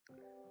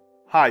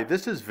Hi,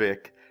 this is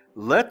Vic.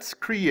 Let's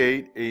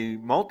create a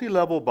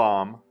multi-level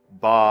BOM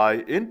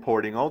by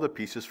importing all the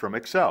pieces from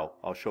Excel.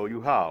 I'll show you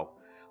how.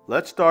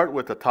 Let's start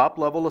with the top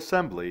level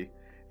assembly,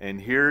 and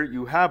here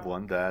you have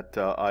one that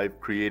I've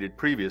created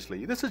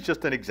previously. This is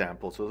just an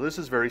example, so this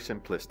is very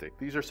simplistic.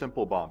 These are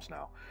simple BOMs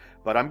now.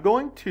 But I'm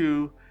going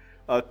to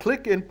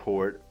click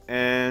import,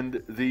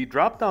 and the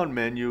drop-down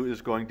menu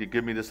is going to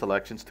give me the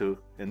selections to,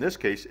 in this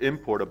case,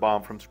 import a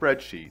BOM from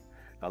Spreadsheet.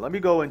 Now let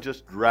me go and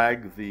just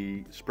drag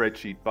the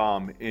spreadsheet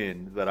BOM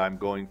in that I'm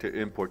going to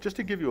import, just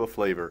to give you a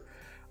flavor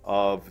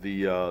of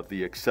the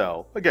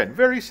Excel. Again,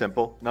 very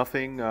simple,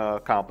 nothing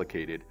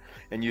complicated.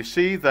 And you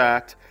see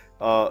that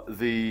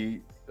the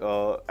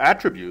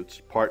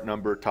attributes, part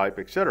number, type,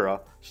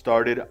 etc.,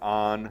 started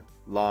on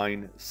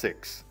line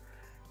 6.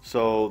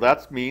 So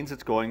that means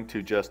it's going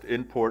to just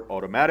import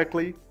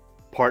automatically.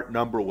 Part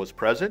number was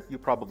present, you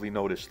probably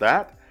noticed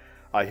that.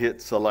 I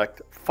hit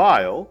select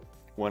file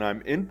when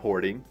I'm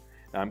importing.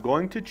 I'm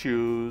going to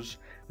choose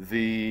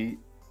the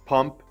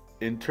pump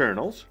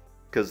internals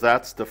because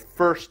that's the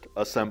first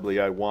assembly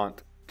I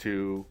want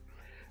to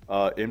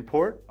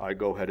import. I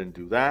go ahead and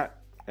do that,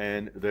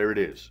 and there it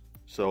is.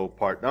 So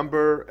part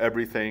number,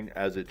 everything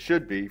as it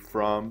should be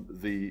from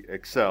the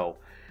Excel.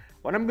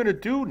 What I'm going to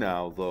do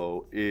now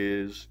though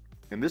is,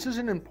 and this is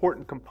an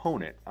important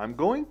component, I'm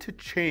going to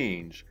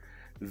change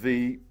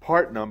the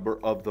part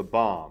number of the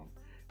BOM,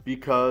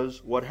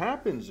 because what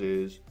happens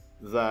is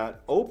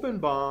that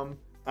OpenBOM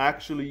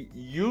actually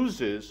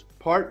uses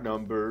part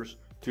numbers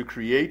to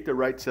create the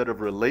right set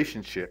of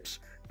relationships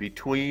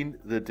between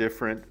the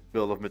different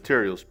bill of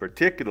materials,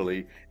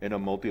 particularly in a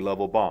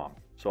multi-level BOM.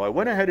 So I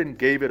went ahead and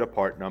gave it a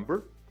part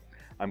number.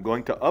 I'm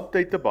going to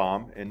update the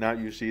BOM, and now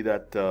you see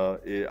that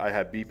I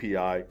have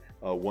BPI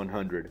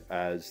 100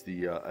 as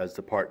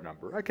the part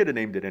number. I could have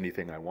named it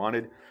anything I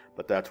wanted,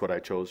 but that's what I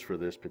chose for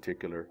this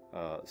particular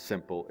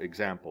simple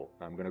example.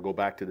 I'm going to go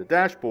back to the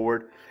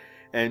dashboard,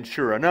 and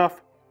sure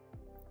enough,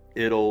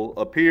 it'll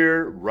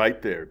appear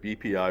right there,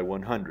 BPI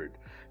 100.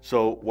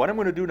 So what I'm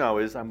going to do now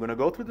is I'm going to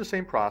go through the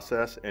same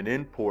process and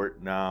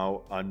import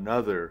now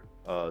another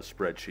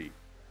spreadsheet.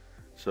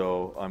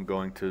 So I'm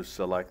going to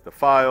select the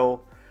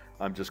file.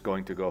 I'm just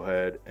going to go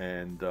ahead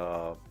and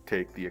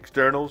take the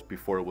externals.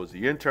 Before it was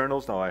the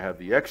internals, now I have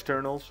the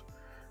externals.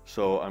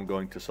 So I'm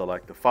going to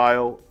select the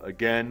file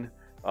again.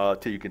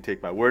 Till you can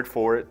take my word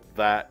for it,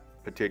 that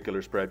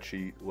particular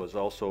spreadsheet was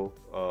also,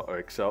 or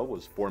Excel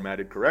was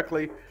formatted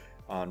correctly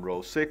on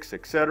row 6,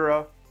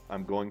 etc.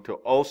 I'm going to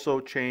also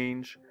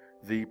change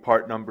the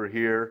part number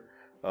here.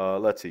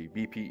 Let's see,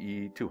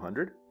 BPE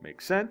 200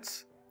 makes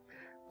sense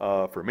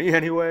for me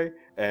anyway.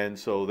 And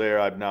so there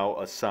I've now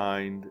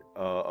assigned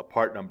a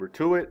part number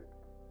to it.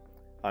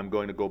 I'm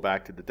going to go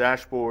back to the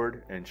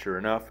dashboard, and sure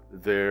enough,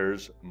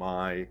 there's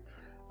my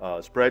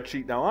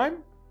spreadsheet. Now I'm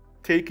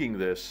taking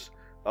this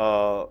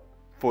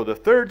for the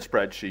third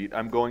spreadsheet.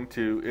 I'm going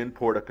to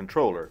import a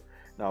controller.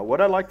 Now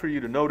what I'd like for you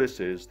to notice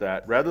is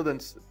that rather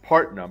than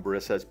part number,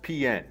 it says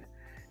PN,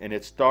 and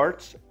it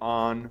starts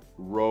on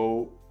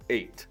row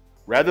 8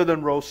 rather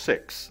than row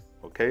 6.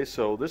 Okay,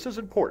 so this is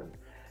important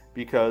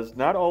because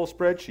not all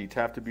spreadsheets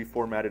have to be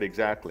formatted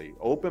exactly.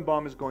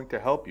 OpenBOM is going to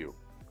help you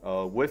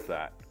with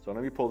that. So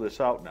let me pull this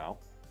out now,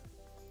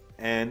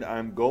 and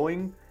I'm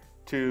going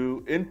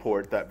to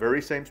import that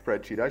very same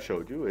spreadsheet I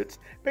showed you. It's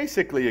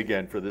basically,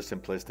 again, for this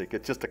simplistic,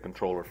 it's just a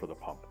controller for the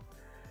pump.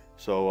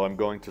 So I'm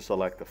going to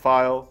select the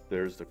file.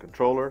 There's the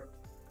controller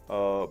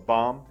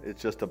BOM.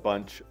 It's just a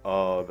bunch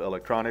of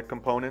electronic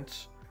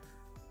components.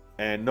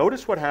 And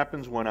notice what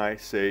happens when I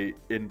say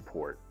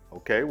import.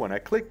 Okay, when I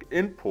click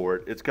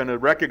import, it's going to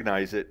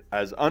recognize it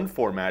as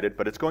unformatted,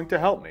 but it's going to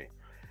help me.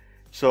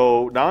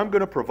 So now I'm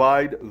going to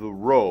provide the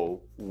row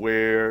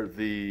where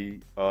the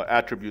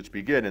attributes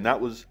begin, and that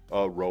was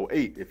row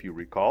 8, if you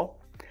recall.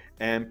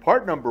 And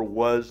part number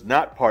was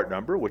not part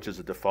number, which is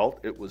a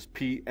default. It was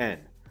PN.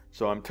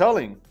 So I'm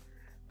telling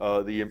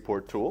the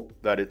import tool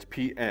that it's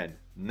PN.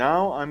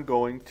 Now I'm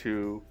going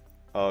to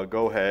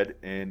go ahead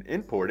and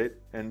import it.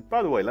 And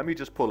by the way, let me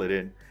just pull it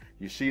in.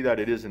 You see that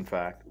it is in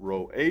fact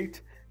row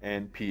 8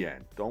 and PN.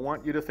 Don't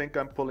want you to think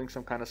I'm pulling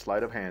some kind of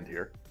sleight of hand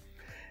here.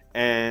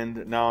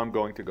 And now I'm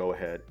going to go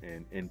ahead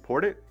and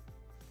import it.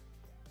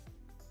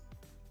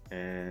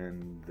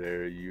 And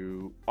there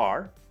you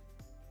are.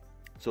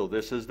 So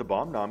this is the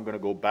BOM. Now I'm going to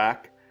go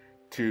back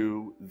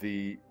to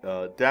the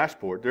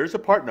dashboard. There's a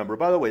part number.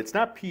 By the way, it's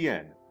not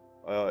PN.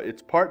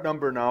 It's part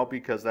number now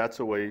because that's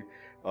the way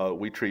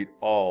we treat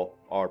all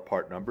our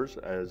part numbers,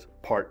 as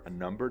part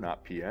number,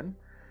 not PN.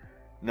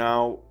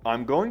 Now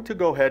I'm going to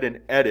go ahead and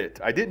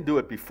edit. I didn't do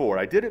it before.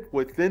 I did it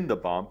within the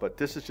BOM, but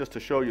this is just to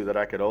show you that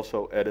I could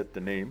also edit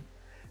the name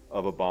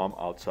of a BOM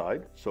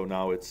outside. So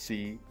now it's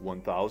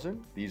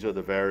C1000. These are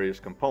the various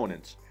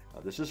components.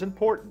 Now this is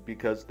important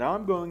because now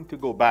I'm going to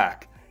go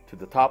back to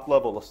the top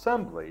level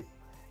assembly,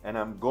 and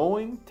I'm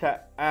going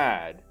to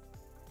add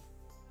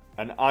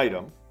an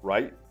item,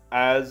 right,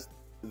 as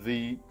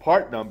the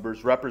part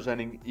numbers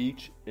representing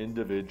each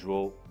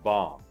individual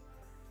BOM.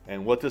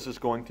 And what this is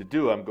going to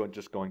do, I'm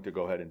just going to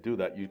go ahead and do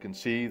that. You can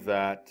see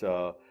that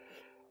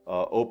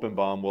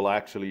OpenBOM will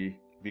actually,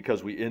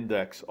 because we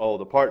index all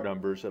the part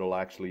numbers, it'll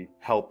actually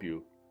help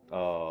you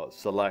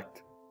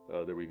select.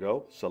 There we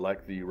go.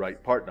 Select the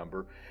right part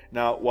number.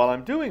 Now, while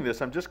I'm doing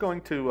this, I'm just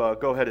going to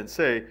go ahead and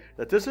say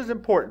that this is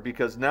important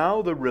because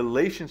now the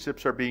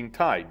relationships are being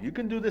tied. You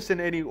can do this in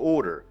any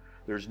order.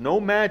 There's no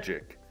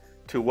magic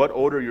to what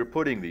order you're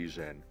putting these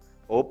in.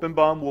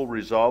 OpenBOM will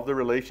resolve the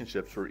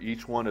relationships for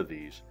each one of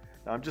these.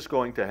 Now, I'm just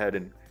going to ahead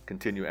and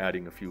continue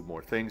adding a few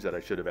more things that I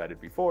should have added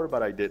before,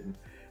 but I didn't.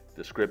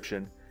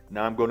 Description.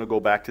 Now I'm going to go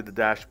back to the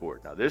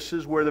dashboard. Now this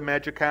is where the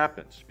magic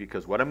happens,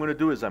 because what I'm going to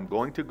do is I'm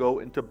going to go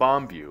into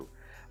BOM view.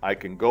 I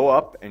can go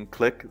up and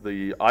click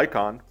the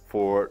icon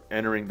for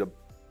entering the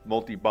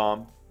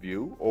multi-BOM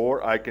view,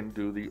 or I can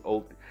do the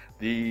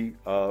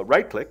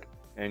right click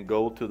and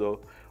go to the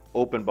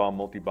OpenBOM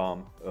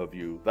multi-BOM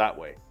view that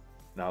way.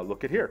 Now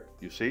look at here.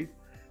 You see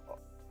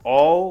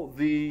all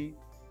the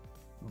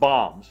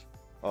BOMs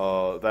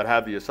that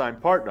have the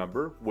assigned part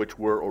number, which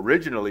were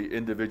originally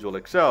individual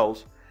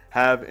Excels,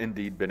 have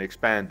indeed been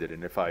expanded.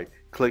 And if I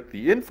click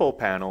the info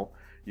panel,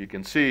 you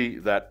can see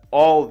that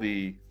all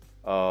the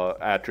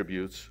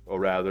attributes, or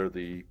rather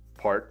the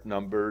part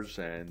numbers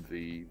and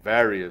the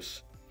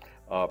various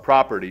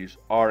properties,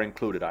 are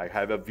included. I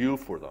have a view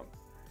for them.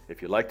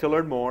 If you'd like to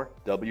learn more,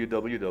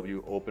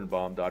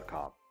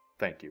 www.openbom.com.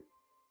 Thank you.